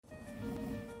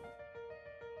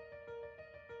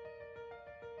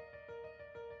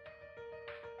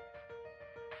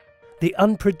The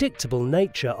unpredictable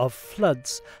nature of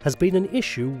floods has been an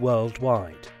issue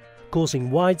worldwide, causing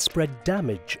widespread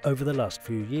damage over the last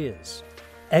few years.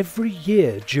 Every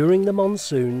year during the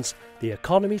monsoons, the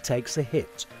economy takes a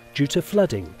hit due to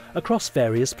flooding across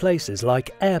various places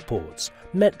like airports,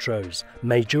 metros,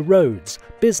 major roads,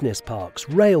 business parks,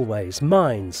 railways,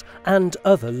 mines and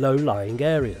other low-lying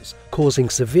areas, causing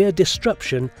severe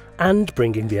disruption and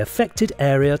bringing the affected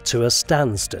area to a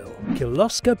standstill.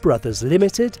 Kirloskar Brothers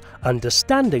Limited,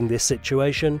 understanding this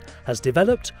situation, has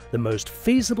developed the most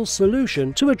feasible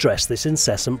solution to address this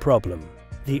incessant problem.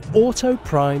 The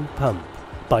Autoprime pump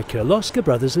by Kirloskar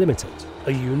Brothers Limited,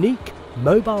 a unique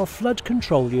mobile flood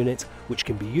control unit which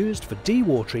can be used for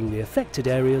dewatering the affected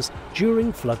areas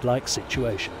during flood-like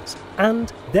situations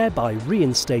and thereby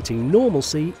reinstating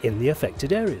normalcy in the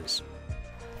affected areas.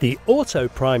 The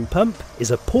Autoprime pump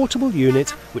is a portable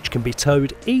unit which can be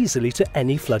towed easily to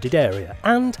any flooded area,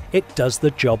 and it does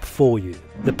the job for you.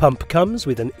 The pump comes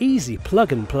with an easy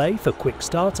plug and play for quick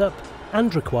startup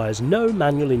and requires no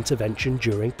manual intervention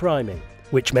during priming,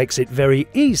 which makes it very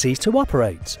easy to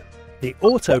operate. The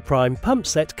Autoprime pump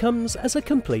set comes as a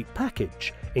complete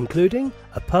package, including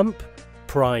a pump,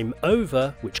 prime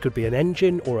over, which could be an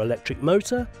engine or electric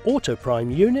motor,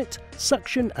 Autoprime unit,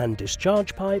 suction and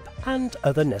discharge pipe, and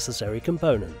other necessary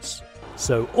components.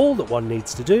 So all that one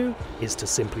needs to do is to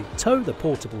simply tow the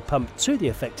portable pump to the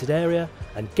affected area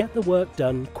and get the work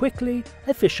done quickly,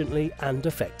 efficiently and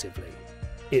effectively.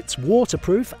 Its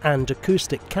waterproof and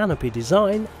acoustic canopy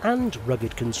design and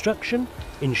rugged construction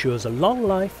ensures a long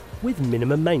life with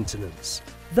minimum maintenance,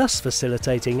 thus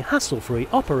facilitating hassle-free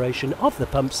operation of the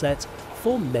pump set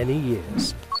for many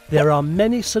years. There are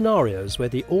many scenarios where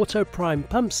the Autoprime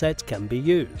pump set can be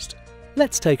used.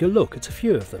 Let's take a look at a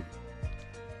few of them.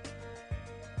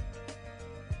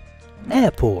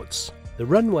 Airports. The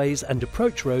runways and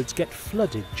approach roads get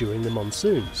flooded during the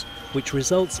monsoons, which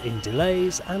results in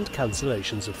delays and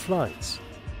cancellations of flights.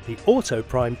 The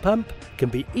Autoprime pump can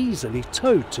be easily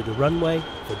towed to the runway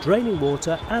for draining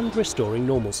water and restoring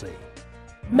normalcy.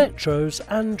 Metros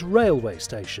and railway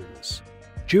stations.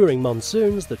 During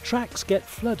monsoons, the tracks get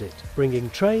flooded, bringing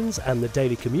trains and the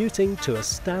daily commuting to a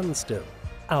standstill.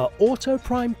 Our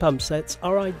Autoprime pump sets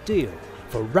are ideal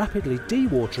for rapidly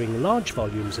dewatering large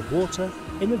volumes of water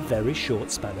in a very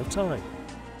short span of time.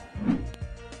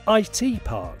 IT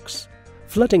parks.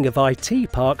 Flooding of IT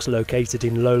parks located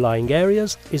in low-lying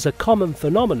areas is a common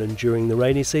phenomenon during the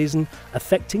rainy season,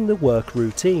 affecting the work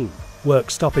routine.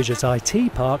 Work stoppage at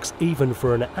IT parks, even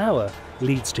for an hour,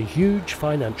 leads to huge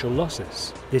financial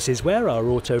losses. This is where our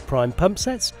Autoprime pump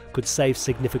sets could save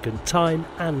significant time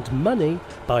and money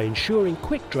by ensuring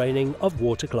quick draining of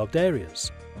waterclogged areas.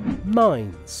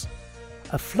 Mines.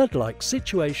 A flood-like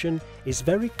situation is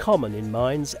very common in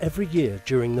mines every year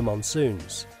during the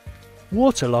monsoons.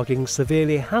 Waterlogging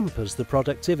severely hampers the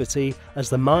productivity as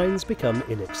the mines become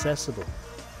inaccessible.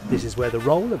 This is where the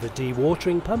role of a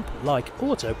dewatering pump like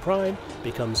Autoprime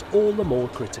becomes all the more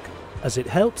critical, as it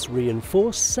helps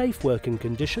reinforce safe working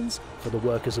conditions for the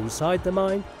workers inside the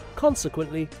mine,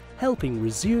 consequently helping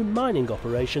resume mining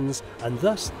operations and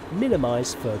thus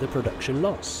minimise further production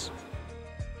loss.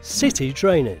 City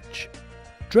drainage.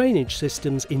 Drainage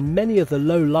systems in many of the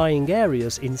low-lying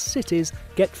areas in cities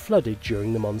get flooded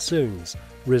during the monsoons,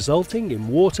 resulting in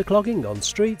water clogging on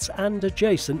streets and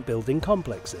adjacent building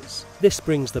complexes. This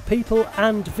brings the people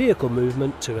and vehicle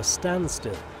movement to a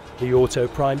standstill. The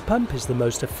Autoprime pump is the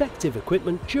most effective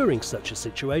equipment during such a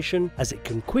situation, as it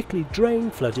can quickly drain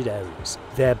flooded areas,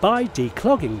 thereby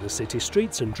declogging the city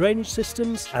streets and drainage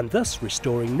systems and thus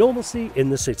restoring normalcy in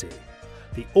the city.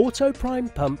 The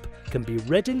Autoprime pump can be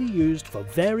readily used for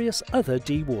various other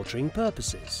dewatering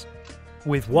purposes.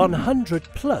 With 100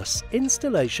 plus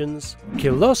installations,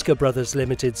 Kirloskar Brothers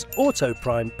Limited's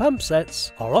Autoprime pump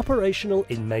sets are operational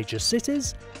in major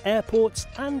cities, airports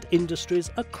and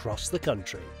industries across the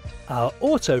country. Our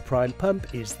Autoprime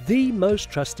pump is the most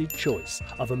trusted choice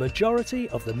of a majority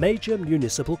of the major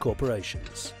municipal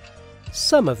corporations.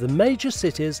 Some of the major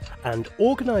cities and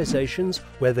organisations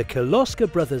where the Kirloskar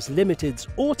Brothers Limited's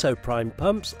Autoprime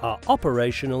pumps are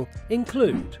operational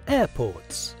include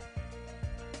airports,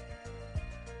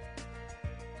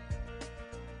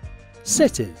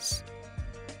 cities,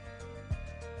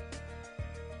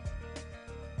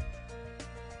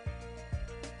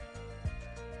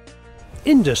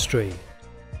 industry,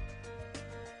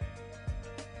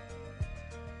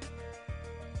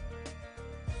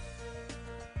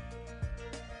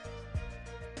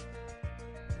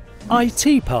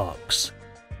 IT parks,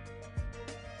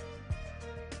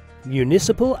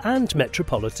 Municipal and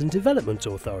Metropolitan Development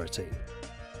Authority,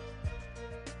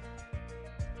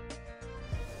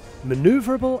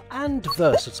 manoeuvrable and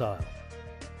versatile.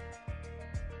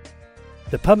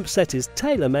 The Pumpset is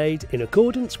tailor-made in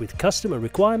accordance with customer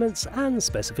requirements and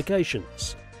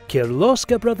specifications.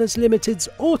 Kirloskar Brothers Limited's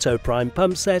Autoprime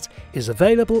Pumpset is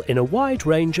available in a wide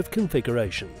range of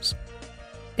configurations,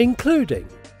 including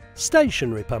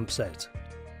stationary pumpset,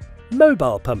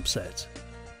 mobile pumpset,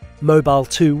 mobile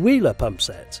two-wheeler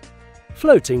pumpset,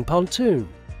 floating pontoon,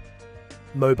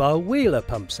 mobile wheeler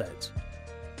pumpset,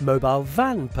 mobile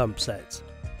van pumpset,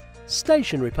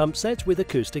 stationary pumpset with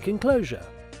acoustic enclosure,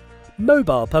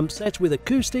 mobile pumpset with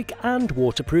acoustic and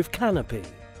waterproof canopy,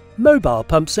 mobile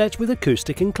pumpset with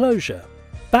acoustic enclosure,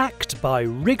 backed by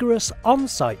rigorous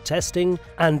on-site testing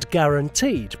and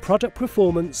guaranteed product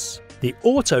performance. The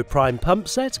Autoprime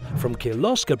Pumpset from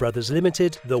Kirloskar Brothers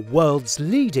Limited, the world's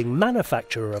leading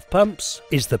manufacturer of pumps,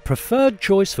 is the preferred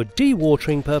choice for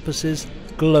dewatering purposes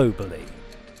globally.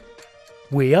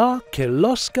 We are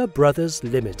Kirloskar Brothers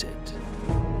Limited.